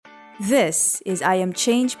This is I Am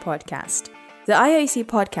Change podcast. The IAC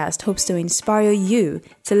podcast hopes to inspire you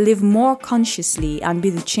to live more consciously and be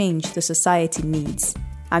the change the society needs.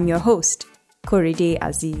 I'm your host, Korede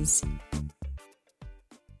Aziz.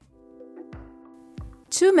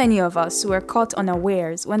 Too many of us were caught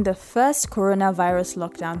unawares when the first coronavirus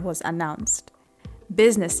lockdown was announced.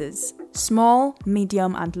 Businesses, small,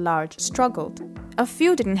 medium, and large, struggled. A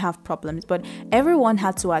few didn't have problems, but everyone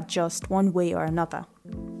had to adjust one way or another.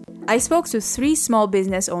 I spoke to 3 small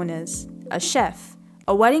business owners, a chef,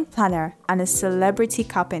 a wedding planner, and a celebrity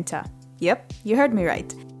carpenter. Yep, you heard me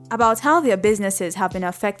right. About how their businesses have been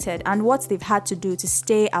affected and what they've had to do to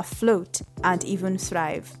stay afloat and even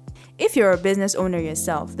thrive. If you're a business owner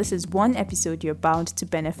yourself, this is one episode you're bound to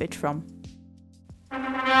benefit from.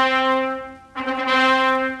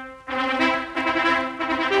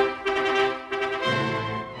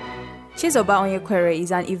 Chizoba Onyekwere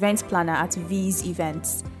is an event planner at V's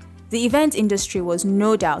Events. The event industry was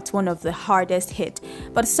no doubt one of the hardest hit,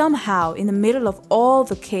 but somehow, in the middle of all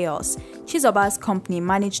the chaos, Chizoba's company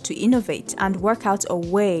managed to innovate and work out a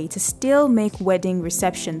way to still make wedding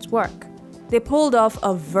receptions work. They pulled off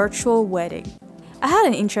a virtual wedding. I had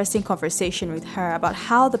an interesting conversation with her about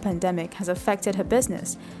how the pandemic has affected her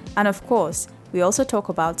business, and of course, we also talk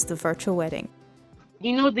about the virtual wedding.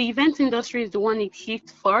 You know, the event industry is the one it hit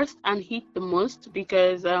first and hit the most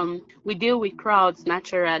because we deal with crowds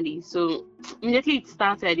naturally. So immediately it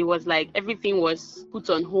started, it was like everything was put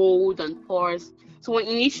on hold and paused. So when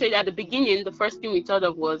initially at the beginning, the first thing we thought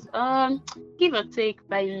of was, give or take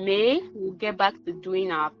by May, we'll get back to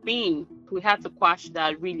doing our thing. We had to quash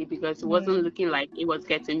that really because it wasn't looking like it was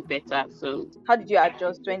getting better. So how did you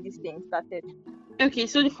adjust when this thing started? Okay,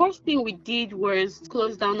 so the first thing we did was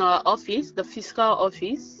close down our office, the physical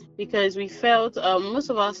office, because we felt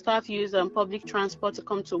most of our staff use public transport to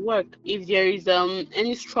come to work. If there is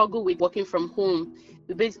any struggle with working from home,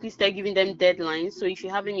 we basically start giving them deadlines. So if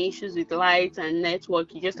you have any issues with light and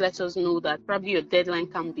network, you just let us know that probably your deadline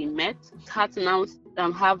can be met. It's hard to now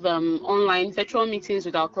have online virtual meetings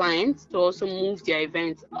with our clients to also move their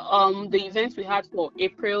events. The events we had for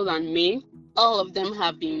April and May, all of them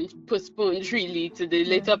have been postponed really to the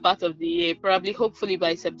later part of the year. Probably, hopefully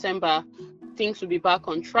by September, things will be back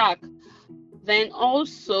on track. Then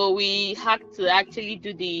also we had to actually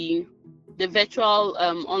do the virtual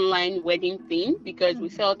online wedding thing because we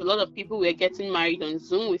felt a lot of people were getting married on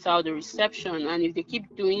Zoom without the reception, and if they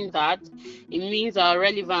keep doing that, it means our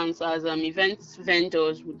relevance as events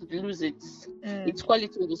vendors would lose its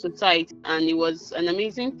quality in the society. And it was an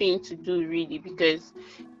amazing thing to do really because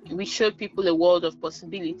we showed people a world of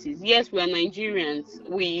possibilities. Yes, we are Nigerians.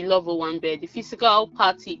 We love Owambe. The physical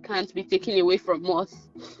party can't be taken away from us.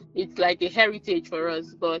 It's like a heritage for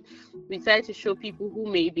us. But we try to show people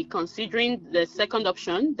who may be considering the second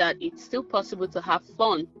option that it's still possible to have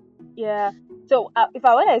fun. Yeah. So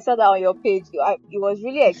when I saw that on your page, it was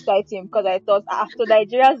really exciting because I thought, so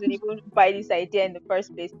Nigerians didn't even buy this idea in the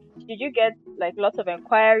first place. Did you get like lots of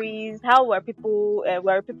inquiries? How were people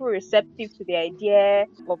receptive to the idea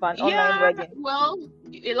of an online wedding? Well,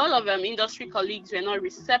 a lot of industry colleagues were not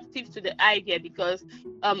receptive to the idea because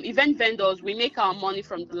event vendors, we make our money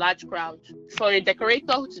from the large crowd. For a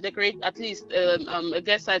decorator to decorate at least a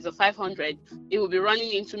guest size of 500, it will be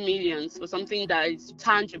running into millions for something that is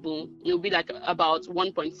tangible. It will be like about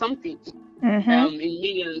 1 point something. In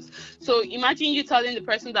millions. So imagine you telling the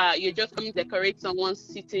person that you're just coming to decorate someone's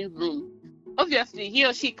sitting room. Obviously, he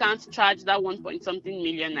or she can't charge that 1 point something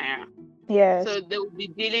million naira. Yes. So they will be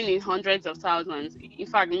dealing in hundreds of thousands. In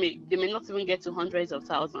fact, they may not even get to hundreds of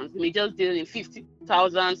thousands. They may just deal in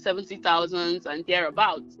 50,000, 70,000 and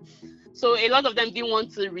thereabouts. So a lot of them didn't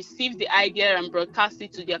want to receive the idea and broadcast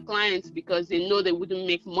it to their clients because they know they wouldn't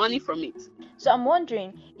make money from it. So I'm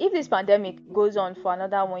wondering, if this pandemic goes on for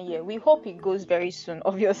another 1 year, we hope it goes very soon,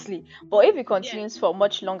 obviously. But if it continues for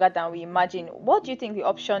much longer than we imagine, what do you think the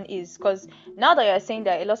option is? Because now that you're saying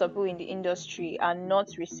that a lot of people in the industry are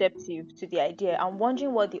not receptive to the idea, I'm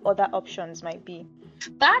wondering what the other options might be.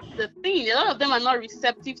 That's the thing. A lot of them are not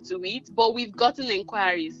receptive to it, but we've gotten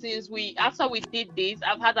inquiries after we did this.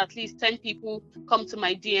 I've had at least 10 people come to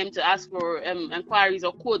my DM to ask for inquiries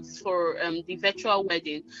or quotes for the virtual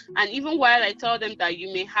wedding. And even while I tell them that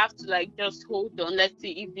you may have to just hold on, let's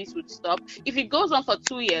see if this would stop. If it goes on for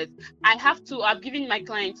 2 years, I've given my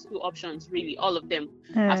clients 2 options, really, all of them.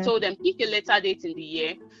 I've told them pick a later date in the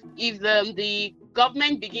year. If the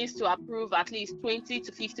government begins to approve at least 20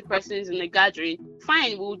 to 50 persons in a gathering,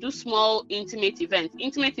 fine, we'll do small intimate events.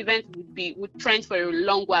 Intimate events would trend for a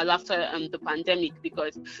long while after the pandemic,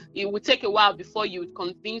 because it would take a while before you would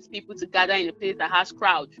convince people to gather in a place that has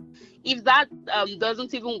crowd. If that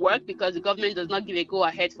doesn't even work because the government does not give a go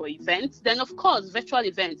ahead for events, then of course virtual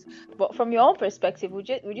events. But from your own perspective, would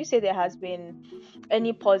you say there has been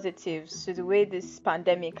any positives to the way this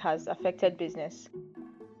pandemic has affected business?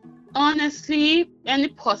 Honestly, any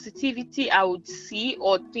positivity I would see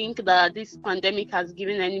or think that this pandemic has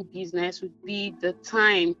given any business would be the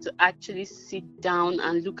time to actually sit down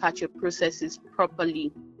and look at your processes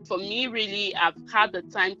properly. For me, really, I've had the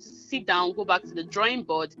time to sit down, go back to the drawing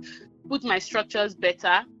board, put my structures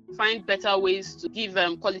better, find better ways to give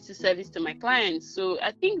quality service to my clients. So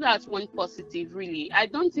I think that's one positive, really. I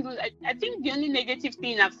think the only negative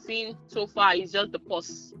thing I've seen so far is just the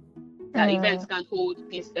pause that events can hold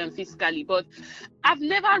physically. But I've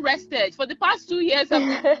never rested. For the past 2 years, I've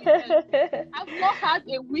not had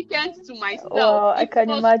a weekend to myself. Wow, I can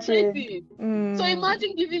imagine. So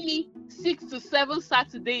imagine giving me 6 to 7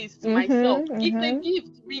 Saturdays to myself. It's a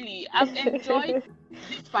gift, really. I've enjoyed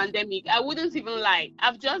this pandemic. I wouldn't even lie.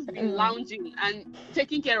 I've just been lounging and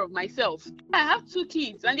taking care of myself. I have 2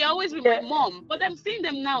 kids and they're always with my mom, but I'm seeing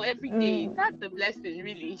them now every day. That's a blessing,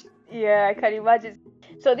 really. Yeah, I can imagine.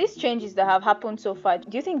 So these changes that have happened so far,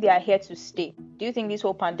 do you think they are here to stay? Do you think this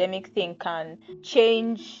whole pandemic thing can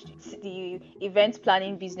change the event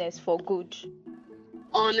planning business for good?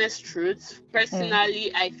 Honest truth,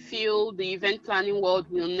 personally, I feel the event planning world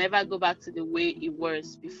will never go back to the way it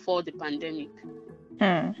was before the pandemic.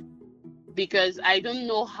 Because I don't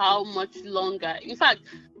know how much longer. In fact,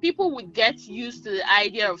 people would get used to the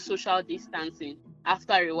idea of social distancing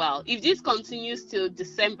after a while. If this continues till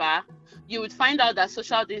December, you would find out that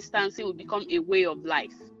social distancing will become a way of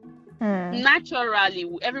life. Naturally,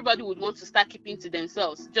 everybody would want to start keeping to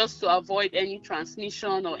themselves just to avoid any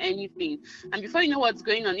transmission or anything. And before you know what's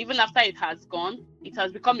going on, even after it has gone, it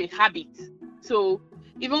has become a habit. So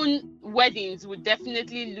even weddings would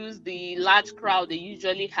definitely lose the large crowd they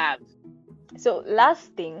usually have. So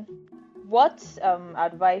last thing, what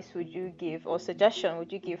advice would you give or suggestion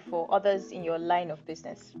would you give for others in your line of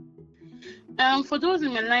business? For those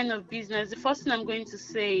in my line of business, the first thing I'm going to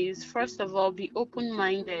say is, first of all, be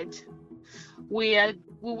open-minded. We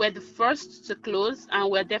were the first to close,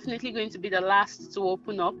 and we're definitely going to be the last to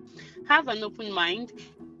open up. Have an open mind.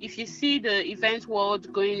 If you see the event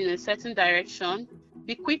world going in a certain direction,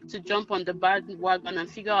 be quick to jump on the bandwagon and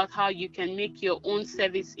figure out how you can make your own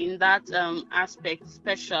service in that aspect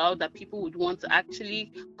special, that people would want to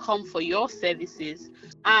actually come for your services.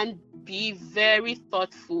 And be very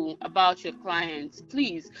thoughtful about your clients,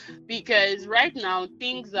 please, because right now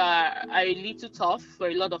things are a little tough for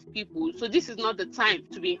a lot of people. So this is not the time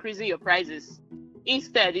to be increasing your prices.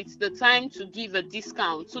 Instead, it's the time to give a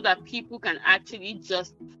discount so that people can actually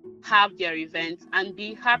just have their events and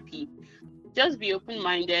be happy. Just be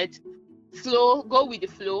open-minded, flow, go with the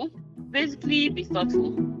flow. Basically, be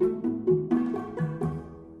thoughtful.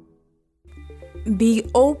 Be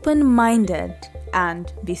open-minded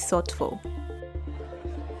and be thoughtful.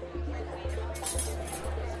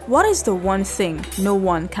 What is the one thing no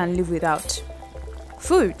one can live without?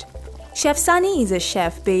 Food. Chef Sani is a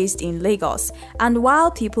chef based in Lagos, and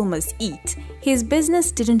while people must eat, his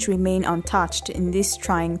business didn't remain untouched in these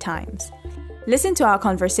trying times. Listen to our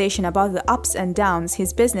conversation about the ups and downs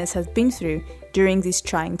his business has been through during these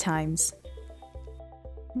trying times.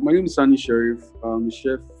 My name is Sani Sharif. I'm a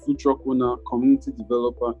chef, food truck owner, community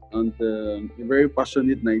developer, and a very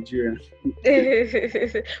passionate Nigerian.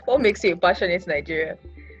 What makes you a passionate Nigerian?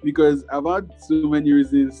 Because I've had so many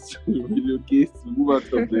reasons to relocate, to move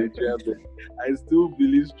out of Nigeria, but I still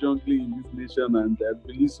believe strongly in this nation, and I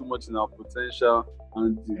believe so much in our potential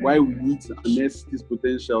and why we need to harness this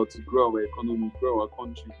potential to grow our economy, grow our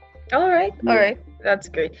country. All right, that's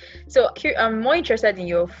great. So I'm more interested in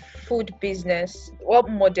your food business. What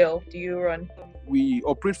model do you run? We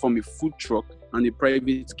operate from a food truck and a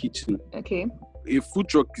private kitchen. Okay. A food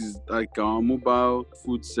truck is like our mobile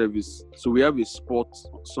food service. So we have a spot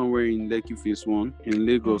somewhere in Lekki Phase 1 in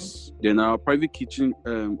Lagos. Then our private kitchen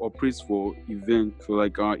operates for events, for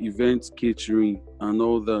like our events catering and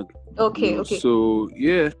all that. Okay. So,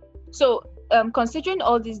 yeah. So, considering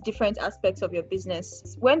all these different aspects of your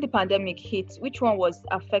business, when the pandemic hit, which one was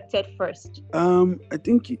affected first? I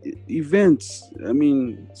think events. I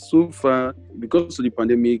mean, so far, because of the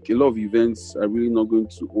pandemic, a lot of events are really not going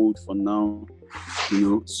to hold for now.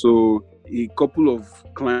 So a couple of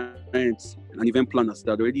clients an event planners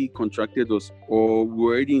that already contracted us, or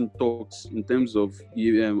we're already in talks in terms of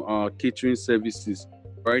our catering services.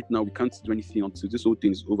 Right now, we can't do anything until this whole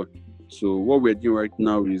thing is over. So what we're doing right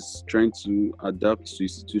now is trying to adapt to a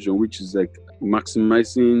situation which is like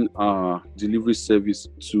maximizing our delivery service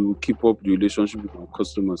to keep up the relationship with our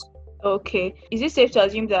customers. Okay. Is it safe to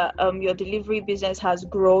assume that your delivery business has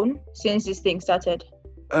grown since this thing started?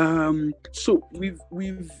 So we've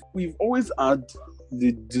always had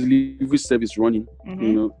the delivery service running,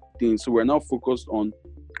 thing. So we're now focused on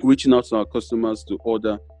reaching out to our customers to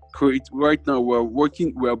order. Right now we're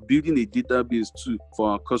building a database too for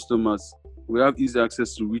our customers. We have easy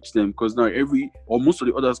access to reach them because now most of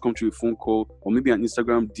the orders come through a phone call or maybe an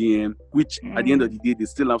Instagram DM, which at the end of the day they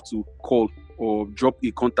still have to call or drop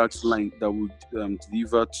a contact line that would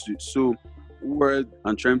deliver to. So we're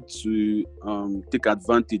trying to take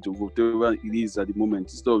advantage of whatever it is at the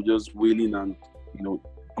moment instead of just wailing and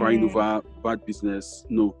crying over bad business.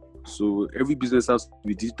 No. So every business has to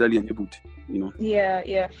be digitally enabled,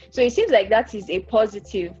 Yeah. So it seems like that is a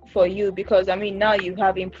positive for you because, now you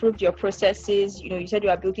have improved your processes. You said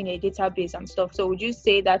you are building a database and stuff. So would you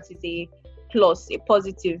say that is a plus, a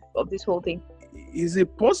positive of this whole thing? It's a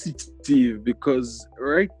positive because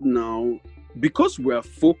right now, because we're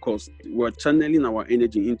focused, we're channeling our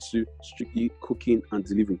energy into strictly cooking and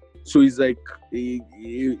delivering. So it's like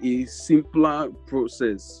a simpler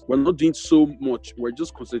process. We're not doing so much. We're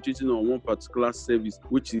just concentrating on one particular service,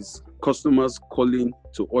 which is customers calling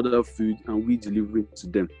to order food and we delivering to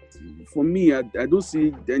them. For me, I don't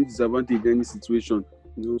see any disadvantage in any situation.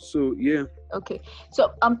 So yeah. Okay.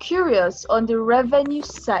 So I'm curious, on the revenue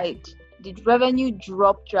side, did revenue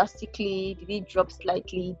drop drastically? Did it drop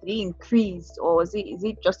slightly? Did it increase? Or is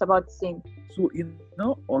it just about the same? So in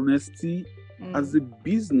all honesty, as a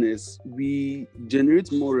business, we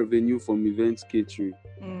generate more revenue from event catering.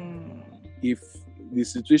 If the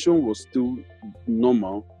situation was still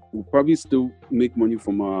normal, we'll probably still make money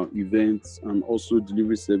from our events and also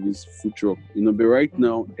delivery service, food truck. But right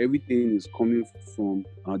now, everything is coming from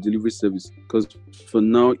our delivery service because for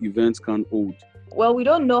now, events can't hold. Well, we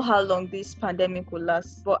don't know how long this pandemic will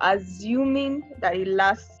last, but assuming that it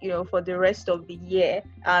lasts, for the rest of the year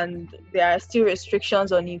and there are still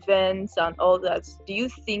restrictions on events and all that, do you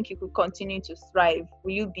think you could continue to thrive?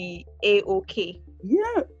 Will you be A-okay?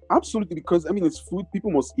 Yeah, absolutely. Because it's food.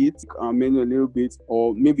 People must eat our menu a little bit,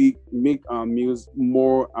 or maybe make our meals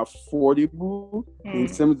more affordable in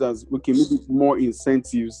terms as maybe more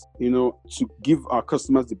incentives, to give our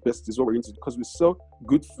customers the best is what we're into because we sell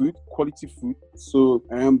good food, quality food. So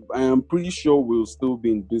I am pretty sure we'll still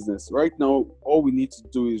be in business. Right now, all we need to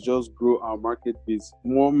do is just grow our market base,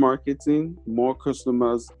 more marketing, more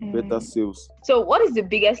customers, better sales. So what is the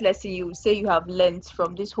biggest lesson you would say you have learned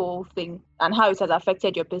from this whole thing and how it has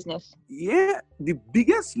affected your business? Yeah, the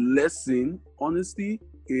biggest lesson, honestly,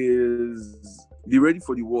 is be ready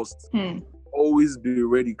for the worst. Always be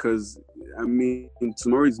ready because,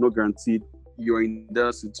 tomorrow is not guaranteed. You're in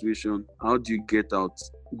that situation. How do you get out?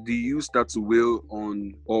 Do you start to wail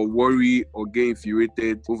on or worry or get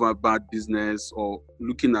infuriated over bad business or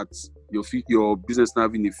looking at your business not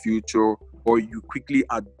having a future, or you quickly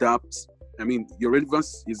adapt? Your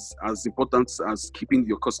relevance is as important as keeping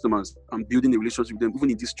your customers and building a relationship with them, even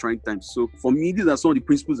in these trying times. So for me, these are some of the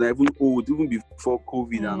principles I even hold, even before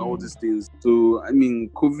COVID and all these things. So,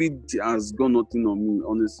 COVID has got nothing on me,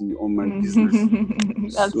 honestly, on my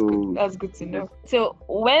business. That's good to know. So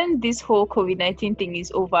when this whole COVID-19 thing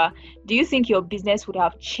is over, do you think your business would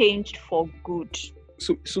have changed for good?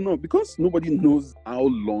 So no, because nobody knows how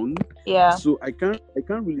long. Yeah. So I can't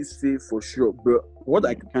really say for sure, but what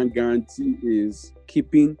I can guarantee is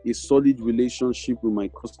keeping a solid relationship with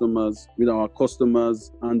our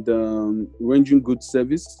customers, and rendering good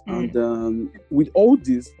service. And with all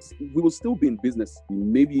this, we will still be in business.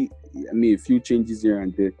 Maybe a few changes here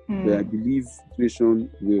and there, but I believe the situation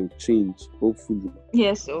will change, hopefully.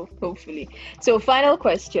 Yes, so hopefully. So final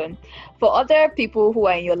question. For other people who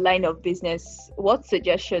are in your line of business, what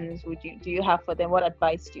suggestions do you have for them? What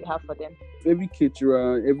advice do you have for them? Every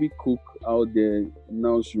caterer, every cook out there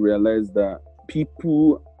now should realize that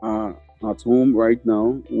people are at home right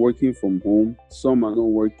now, working from home. Some are not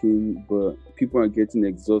working, but people are getting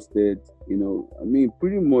exhausted.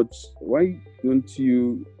 Pretty much, why don't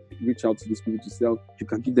you reach out to these people to sell? You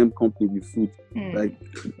can give them company with food. Like,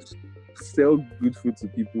 sell good food to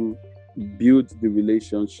people, build the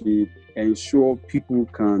relationship, ensure people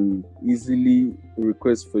can easily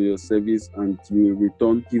request for your service, and you in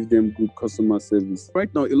return give them good customer service.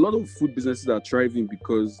 Right now, a lot of food businesses are thriving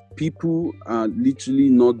because people are literally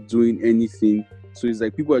not doing anything So it's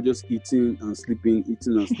like people are just eating and sleeping,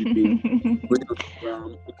 going on the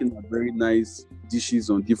ground, looking at very nice dishes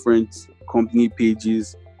on different company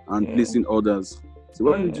pages and placing orders. So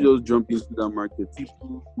why don't you just jump into that market?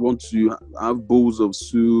 People want to have bowls of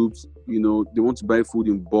soups, they want to buy food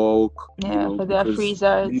in bulk. For their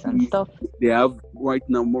freezers and stuff. They have right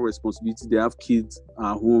now more responsibility. They have kids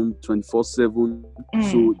at home 24/7.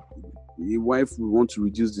 So a wife will want to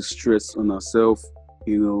reduce the stress on herself,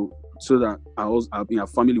 so that our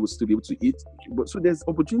family will still be able to eat. But so there's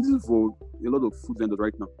opportunities for a lot of food vendors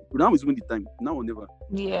right now. But now is when the time. Now or never.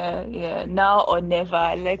 Yeah. Now or never.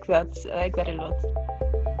 I like that a lot.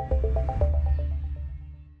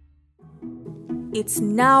 It's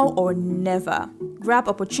now or never. Grab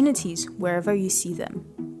opportunities wherever you see them.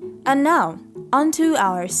 And now, onto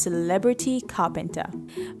our celebrity carpenter.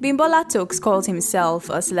 Bimbola Tokes called himself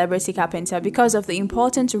a celebrity carpenter because of the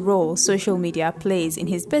important role social media plays in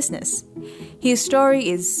his business. His story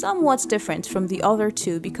is somewhat different from the other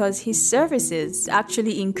two because his services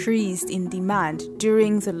actually increased in demand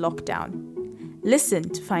during the lockdown. Listen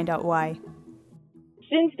to find out why.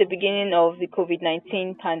 Since the beginning of the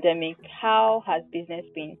COVID-19 pandemic, how has business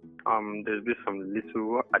been? There's been some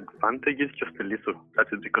little advantages, just a little. That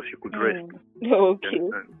is because you could rest. Okay.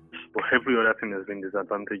 But every other thing has been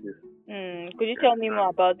disadvantages. Could you tell me more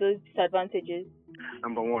about those disadvantages?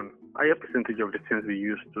 Number one, higher percentage of the things we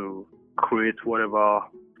use to create whatever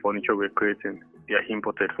furniture we're creating, they are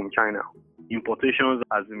imported from China. Importations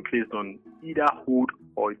has been placed on either hold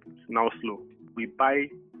or it's now slow. We buy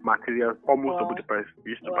materials almost double the price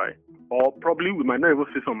we used to buy. Or probably we might not even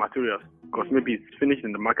see some materials because maybe it's finished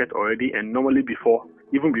in the market already, and normally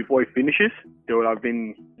even before it finishes, there will have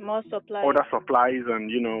been more supplies. Other supplies, and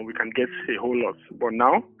we can get a whole lot. But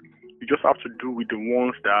now you just have to do with the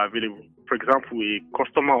ones that are available. For example, a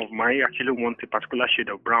customer of mine actually wants a particular shade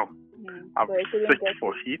of brown. I've searched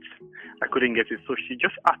for it. I couldn't get it. So she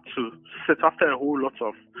just had to sit after a whole lot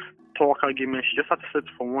of talk argument. She just had to sit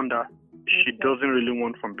for one that she doesn't really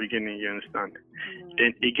want from beginning, you understand?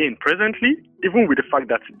 Then again, presently, even with the fact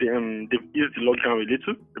that they've eased the lockdown a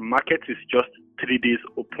little, the market is just 3 days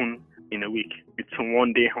open in a week. It's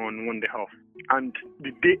 1 day on, 1 day off. And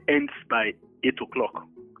the day ends by 8 o'clock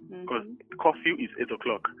because curfew is 8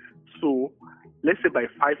 o'clock. So let's say by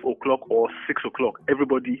 5 o'clock or 6 o'clock,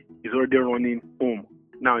 everybody is already running home.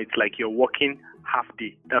 Now it's like you're working half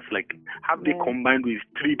day. That's like half day combined with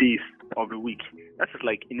 3 days of the week. That's just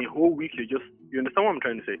like in a whole week, you understand what I'm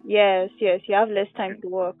trying to say? Yes. You have less time to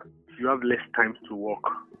work. You have less time to work.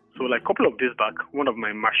 So like a couple of days back, one of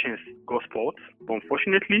my machines got spoiled. But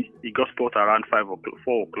unfortunately, it got spoiled around 4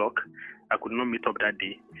 o'clock. I could not meet up that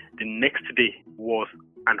day. The next day was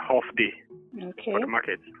an half day for the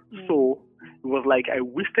market. So it was like I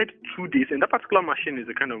wasted 2 days. And that particular machine is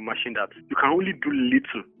the kind of machine that you can only do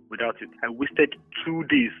little without it. I wasted 2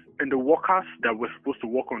 days. And the workers that were supposed to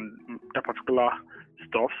work on that particular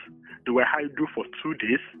stuff, they were idle for 2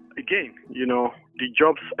 days. Again, the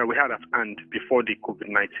jobs that we had at hand before the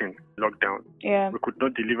COVID-19 lockdown, we could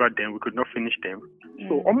not deliver them, we could not finish them.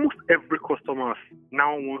 So almost every customer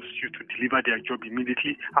now wants you to deliver their job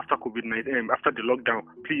immediately after COVID-19, after the lockdown.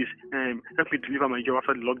 Please, help me deliver my job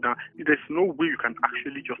after the lockdown. There's no way you can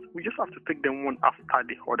actually we just have to take them one after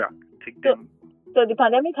the other. So the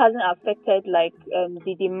pandemic hasn't affected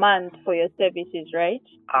the demand for your services, right?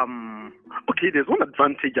 Okay, there's one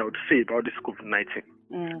advantage I would say about this COVID-19.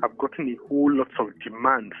 I've gotten a whole lot of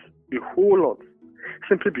demands, a whole lot,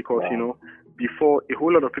 simply because before a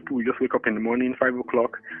whole lot of people will just wake up in the morning, 5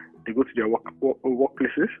 o'clock, they go to their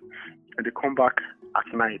workplaces, and they come back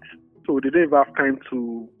at night. So they don't even have time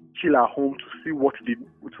to chill at home to see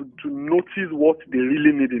to notice what they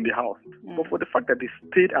really need in the house. But for the fact that they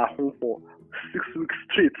stayed at home for 6 weeks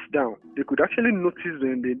straight down, they could actually notice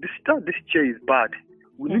when this chair is bad.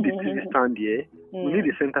 We need a TV stand here. We need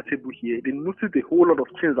a center table here. They noticed a whole lot of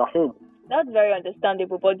things at home. That's very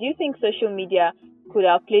understandable. But do you think social media could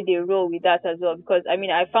have played a role with that as well? Because I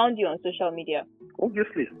found you on social media.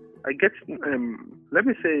 Obviously, I get let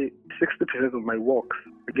me say 60% of my works,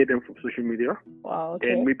 I get them from social media. Wow.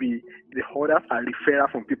 Okay. And maybe the others are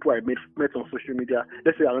referral from people I met on social media.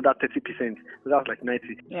 Let's say another 30%. So that's like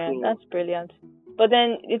 90. Yeah, that's brilliant. But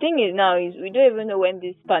then the thing is now is we don't even know when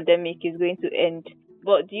this pandemic is going to end.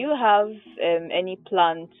 But do you have any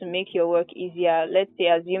plan to make your work easier? Let's say,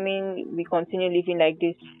 assuming we continue living like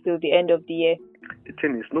this till the end of the year. The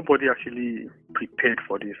thing is, nobody actually prepared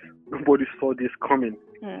for this. Nobody saw this coming.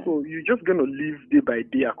 So you're just going to live day by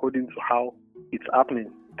day according to how it's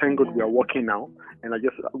happening. Thank God we are working now. And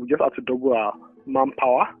we just have to double our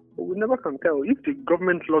manpower But we never can tell. If the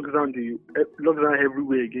government locks down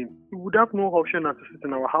everywhere again, we would have no option as to sit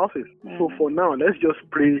in our houses. So for now, let's just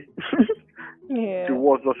pray the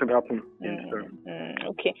worst doesn't happen.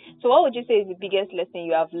 Okay. So what would you say is the biggest lesson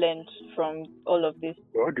you have learned from all of this?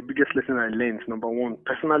 Well, the biggest lesson I learned, number one,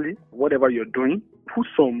 personally, whatever you're doing, put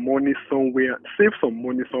some money somewhere, save some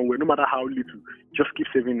money somewhere, no matter how little, just keep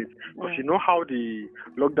saving it. Because you know how the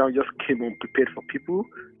lockdown just came unprepared for people?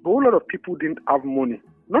 A whole lot of people didn't have money.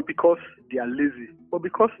 Not because they are lazy, but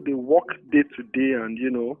because they work day to day. And,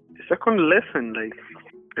 the second lesson, it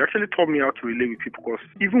actually taught me how to relate with people, because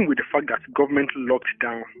even with the fact that government locked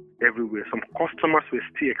down everywhere, some customers were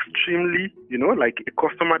still extremely, like a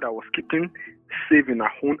customer that was keeping safe in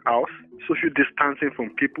her own house, social distancing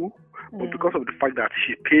from people, but because of the fact that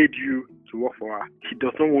she paid you to work for her, she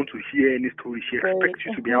does not want to hear any story. She expects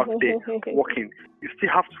you to be out there working. You still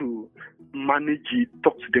have to manage it,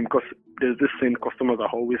 talk to them, because there's this saying, customers are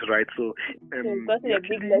always right. So that's a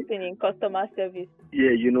big lesson in customer service.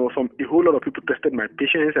 Yeah, a whole lot of people tested my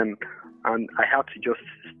patience, and I had to just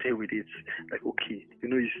stay with it. Like, okay,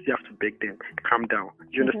 you still have to beg them, calm down. Do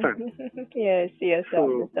you understand? Yes, I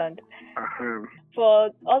understand.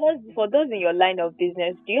 For those in your line of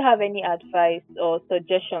business, do you have any advice or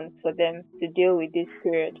suggestions for them to deal with this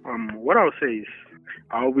period? What I'll say is,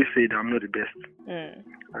 I always say that I'm not the best.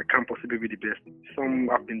 I can't possibly be the best. Some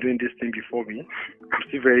have been doing this thing before me. I'm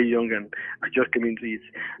still very young and I just came into it.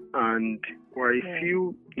 And what I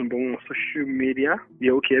feel, number one, social media,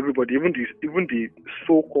 everybody, even the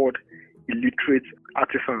so-called illiterate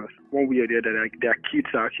artisans, one way or the other, their kids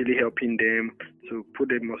are actually helping them to put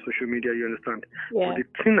them on social media, you understand? But the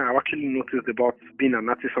thing I've actually noticed about being an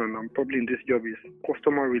artisan, I'm probably in this job, is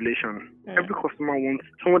customer relation. Every customer wants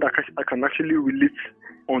someone that I can actually relate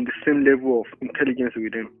on the same level of intelligence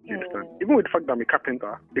with them, you understand? Even with the fact that I'm a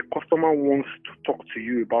carpenter, the customer wants to talk to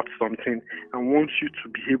you about something and wants you to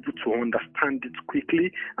be able to understand it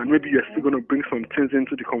quickly, and maybe you're still going to bring some things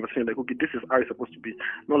into the conversation, like, okay, this is how it's supposed to be.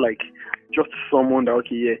 Not like just someone that,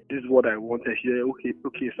 okay, yeah, this is what I wanted. Yeah,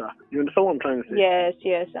 okay, sir. You understand what I'm trying to say? Yes,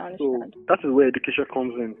 I understand. So that is where education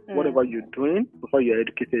comes in. Whatever you're doing, before you're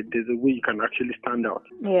educated, there's a way you can actually stand out.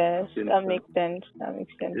 Yes, that makes sense.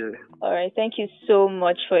 Yeah. All right, thank you so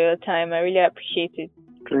much for your time. I really appreciate it.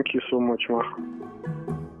 Thank you so much, ma.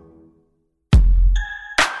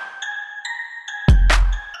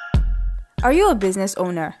 Are you a business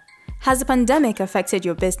owner? Has the pandemic affected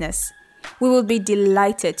your business? We will be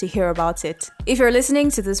delighted to hear about it. If you're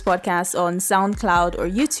listening to this podcast on SoundCloud or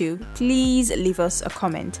YouTube, please leave us a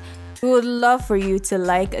comment. We would love for you to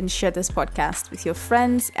like and share this podcast with your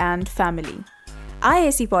friends and family.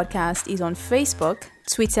 IAC Podcast is on Facebook,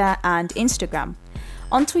 Twitter, and Instagram.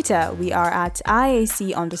 On Twitter, we are at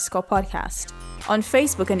IAC_podcast. On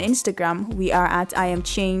Facebook and Instagram, we are at I Am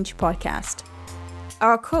Change Podcast.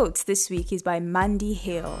 Our quote this week is by Mandy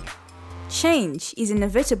Hale. Change is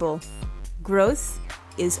inevitable. Growth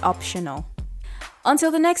is optional.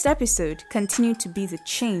 Until the next episode, continue to be the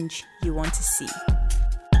change you want to see.